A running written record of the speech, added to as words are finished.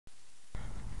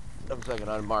Looks like an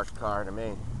unmarked car to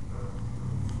me.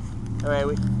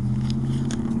 Anyway,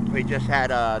 we just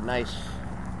had a nice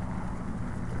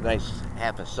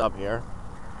half a sub here.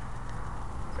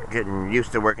 Getting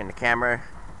used to working the camera.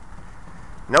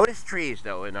 Notice trees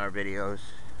though in our videos.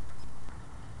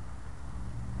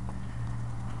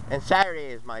 And Saturday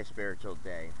is my spiritual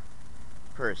day,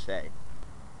 per se.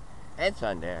 And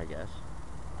Sunday, I guess.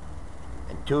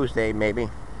 And Tuesday, maybe.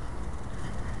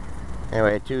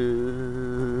 Anyway,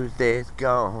 Tuesday's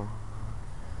gone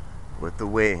with the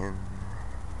wind.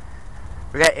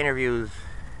 We got interviews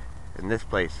in this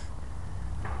place.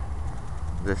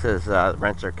 This is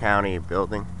Rensselaer County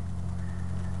building.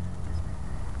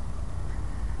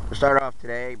 We'll start off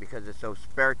today because it's so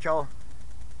spiritual.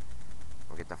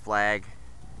 We'll get the flag.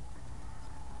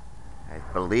 I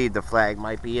believe the flag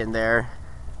might be in there.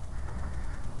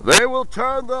 They will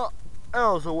turn the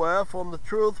elves away from the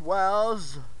truth,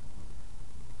 whereas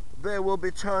they will be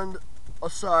turned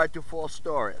aside to false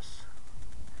stories.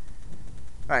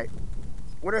 Alright,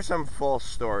 what are some false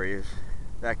stories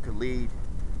that could lead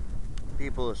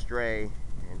people astray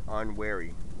and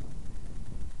unwary?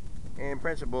 In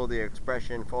principle, the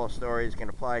expression false stories can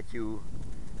apply to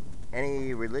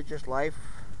any religious life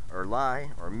or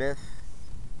lie or myth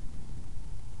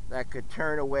that could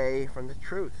turn away from the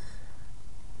truth.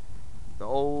 The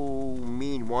old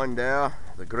mean one there,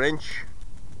 the Grinch,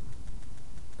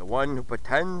 the one who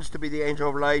pretends to be the angel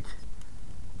of light,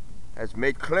 has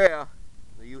made clear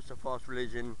the use of false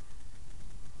religion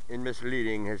in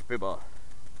misleading his people.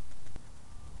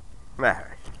 Alright.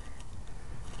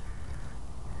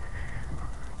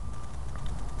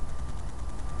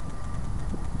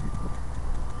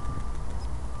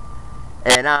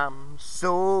 And I'm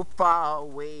so far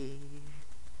away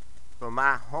from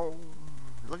my home.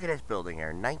 Look at this building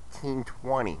here,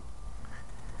 1920.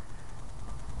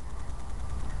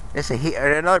 It's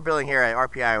another building here at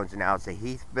RPI owns it now. It's a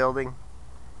Heath building.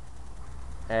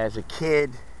 As a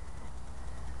kid,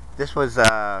 this was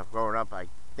growing up. I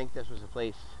think this was a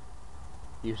place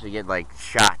you used to get like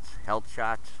shots, health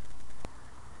shots,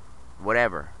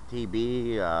 whatever,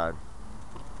 TB. I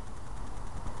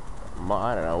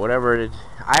don't know, whatever it is.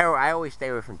 I always stay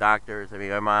away from doctors. I mean,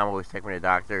 my mom always takes me to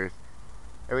doctors.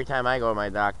 Every time I go to my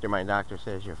doctor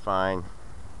says you're fine.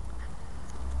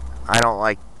 I don't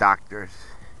like doctors.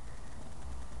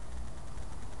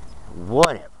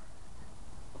 Whatever.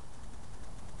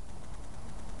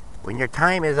 When your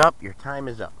time is up, your time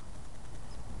is up.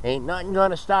 Ain't nothing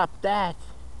gonna stop that.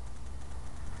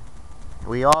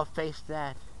 We all face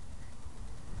that.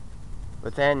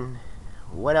 But then,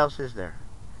 what else is there?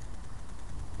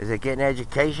 Is it getting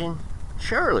education?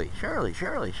 Surely.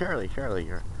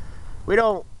 We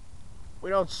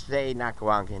don't say not go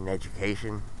out and get an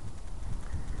education.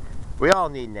 We all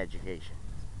need an education.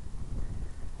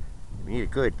 We need a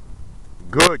good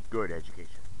education.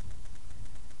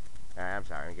 I'm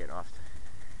sorry, I'm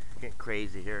getting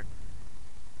crazy here.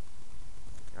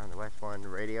 On the West One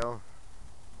radio.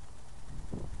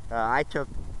 I took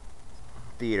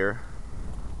theater.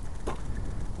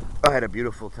 I had a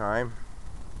beautiful time.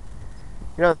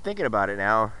 You know, thinking about it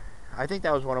now, I think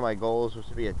that was one of my goals, was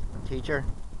to be a teacher.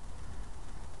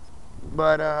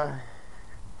 But, I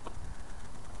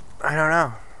don't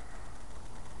know.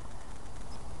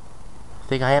 I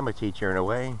think I am a teacher in a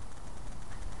way.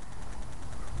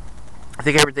 I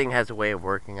think everything has a way of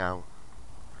working out.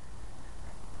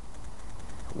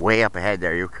 Way up ahead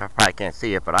there, you probably can't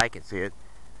see it, but I can see it.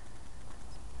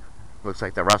 Looks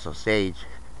like the Russell Stage.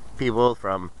 People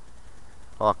from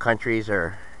all countries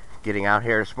are getting out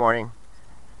here this morning.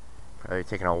 Probably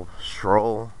taking a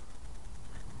stroll.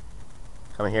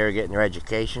 Coming here getting their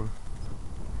education.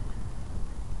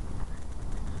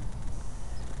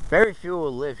 Very few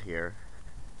will live here.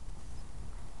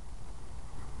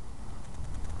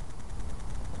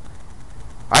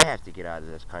 I have to get out of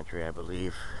this country, I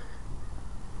believe.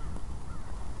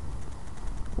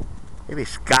 Maybe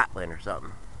Scotland or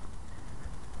something.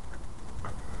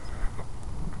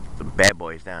 Some bad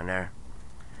boys down there.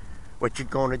 What you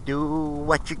gonna do?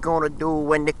 What you gonna do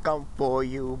when they come for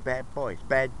you? Bad boys,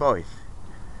 bad boys.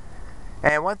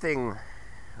 And one thing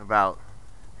about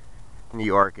New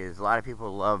York is a lot of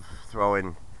people love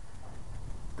throwing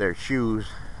their shoes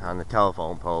on the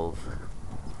telephone poles.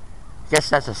 I guess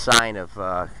that's a sign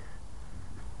of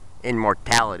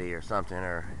immortality or something,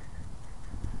 or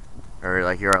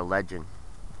like you're a legend.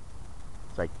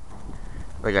 It's like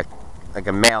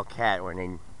a male cat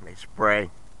when they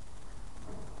spray.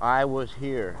 I was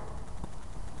here.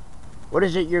 What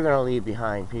is it you're gonna leave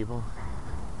behind, people?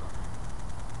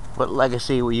 What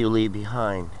legacy will you leave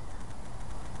behind?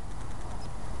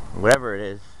 Whatever it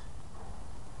is,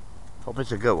 Hope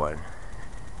it's a good one.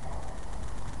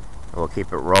 We'll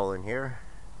keep it rolling here.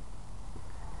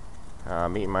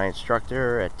 Meeting my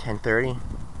instructor at 10:30.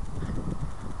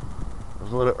 It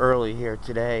was a little early here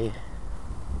today.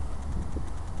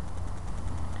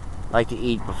 I like to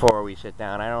eat before we sit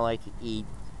down. I don't like to eat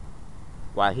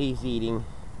while he's eating.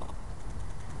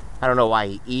 I don't know why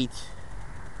he eats.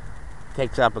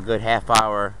 Takes up a good half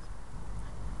hour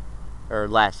or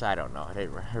less. I don't know. I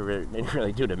didn't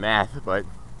really do the math, but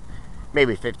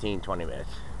maybe 15-20 minutes.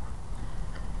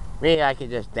 Me, I could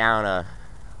just down a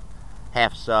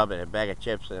half sub and a bag of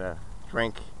chips and a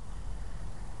drink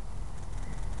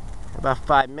about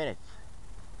 5 minutes.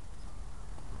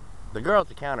 The girl at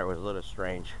the counter was a little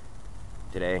strange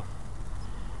today.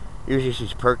 Usually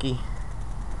she's perky,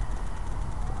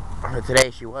 but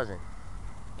today she wasn't.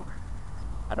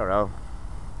 I don't know.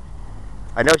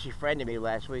 I know she friended me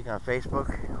last week on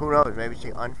Facebook. Who knows? Maybe she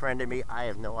unfriended me. I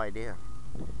have no idea.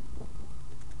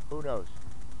 Who knows?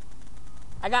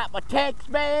 I got my text,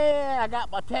 man. I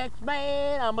got my text,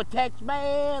 man. I'm a text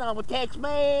man. I'm a text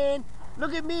man.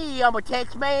 Look at me. I'm a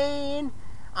text man.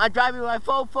 I'm driving my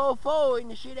 444 in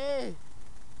the shit air.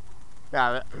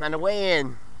 Now, on the way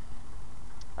in,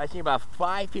 I see about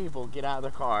 5 people get out of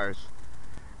their cars.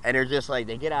 And they're just like,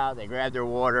 they get out, they grab their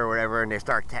water or whatever, and they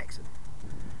start texting.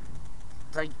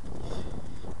 It's like,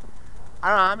 I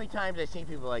don't know how many times I've seen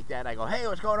people like that. I go, hey,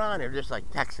 what's going on? They're just like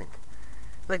texting.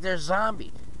 It's like they're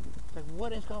zombies. It's like,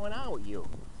 what is going on with you?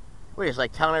 We're just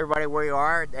like telling everybody where you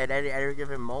are at every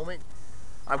given moment.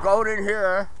 I'm going in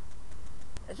here.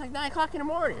 It's like 9 o'clock in the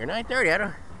morning or 9:30. I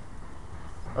don't.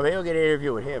 Oh, maybe we'll get an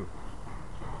interview with him.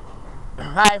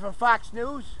 Hi, from Fox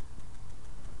News.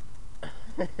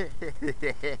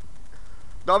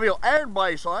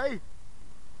 WN, eh?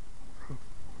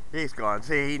 He's gone.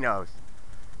 See, he knows.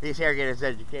 He's here to get his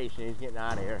education. He's getting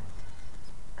out of here.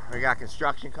 We got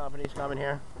construction companies coming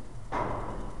here.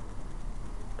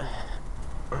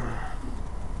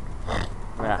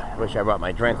 Yeah, I wish I brought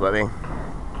my drink with me.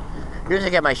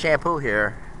 Usually get my shampoo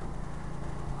here.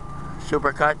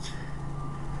 Supercuts.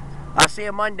 I'll see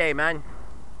you Monday, man.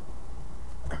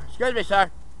 Excuse me,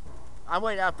 sir. I'm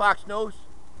waiting on Fox News.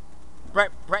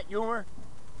 Brett Humor.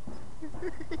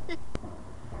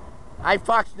 I'm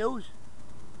Fox News.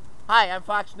 Hi, I'm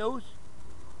Fox News.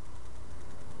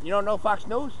 You don't know Fox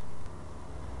News?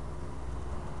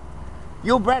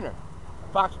 You Brenner.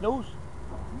 Fox News.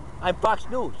 I'm Fox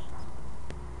News.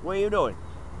 What are you doing?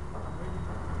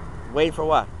 Waiting for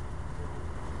what?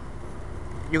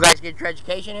 You guys get your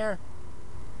education here?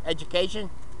 Education?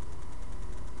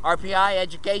 RPI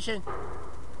education?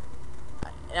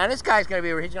 Now this guy's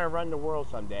gonna he's gonna run the world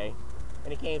someday.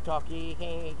 And he can't even talk, he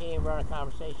can't even run a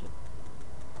conversation.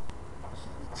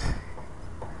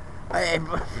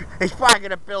 He's probably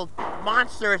gonna build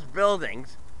monstrous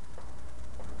buildings,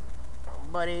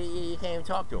 but you can't even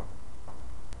talk to him.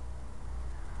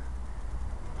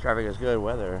 Traffic is good,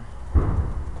 weather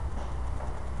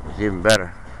is even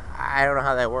better. I don't know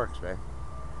how that works, man.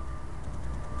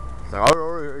 It's like, I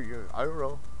don't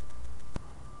know.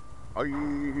 Oh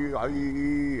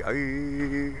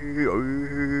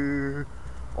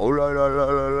la la la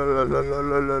la la la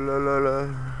la la la la.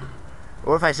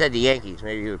 What if I said the Yankees?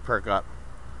 Maybe he would perk up.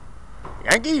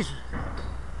 Yankees?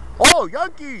 Oh,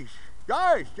 Yankees!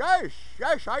 Yes, yes,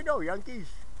 yes, I know Yankees.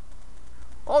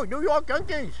 Oh, New York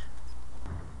Yankees.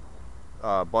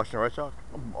 Boston Red Sox?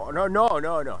 No, I don't know.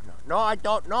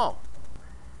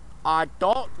 I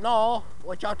don't know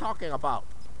what y'all talking about,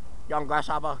 young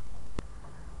grasshopper.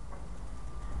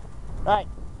 Right.